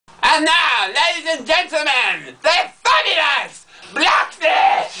And now, ladies and gentlemen, the fabulous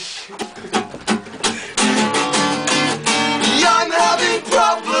Blakfish! I'm having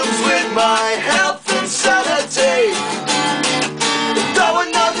problems with my health and sanity. Though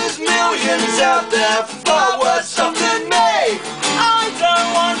I know there's millions out there far worse off than me. I don't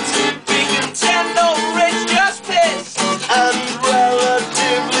want to be content or rich, just piss. And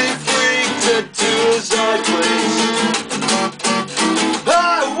relatively free to do as I please.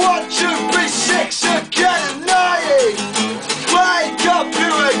 I want to be 6 again and 90. Play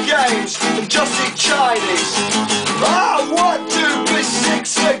computer games and just eat Chinese. I want to be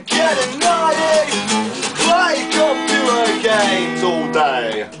 6 again and 90. Play computer games all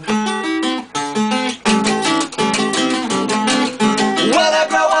day. When I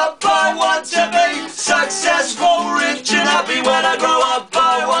grow up I want to be successful, rich and happy. When I grow up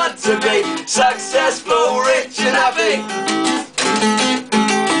I want to be successful, rich and happy.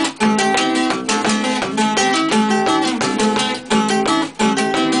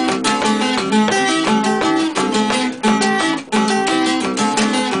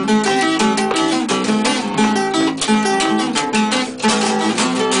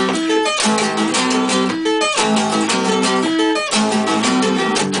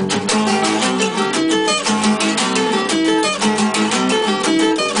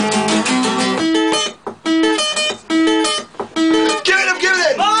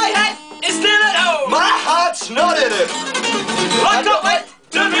 Not in it. I can't wait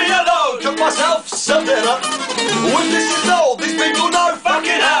to be alone. Cook myself some dinner. When this is old, these people know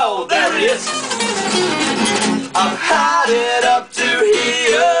fucking hell. There he is. I've had it up to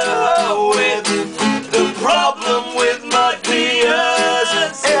here with the problem with my peers.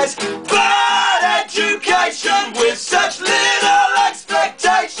 It's bad education with such little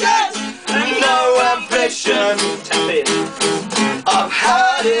expectations and no ambition. I've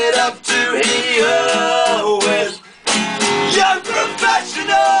had it up to here with young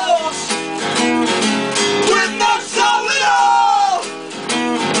professionals with no soul at all.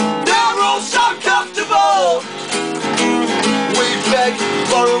 They're all so comfortable. We beg,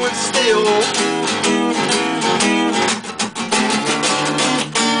 borrow and steal.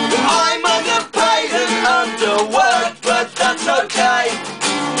 I'm underpaid and underworked, but that's okay,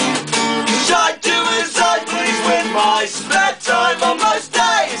 'cause I do as I please with my spare time on most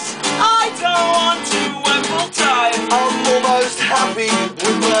days. I don't want to work full time. I'm almost happy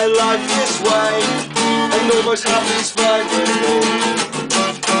with my life this way, and almost happy's fine with me.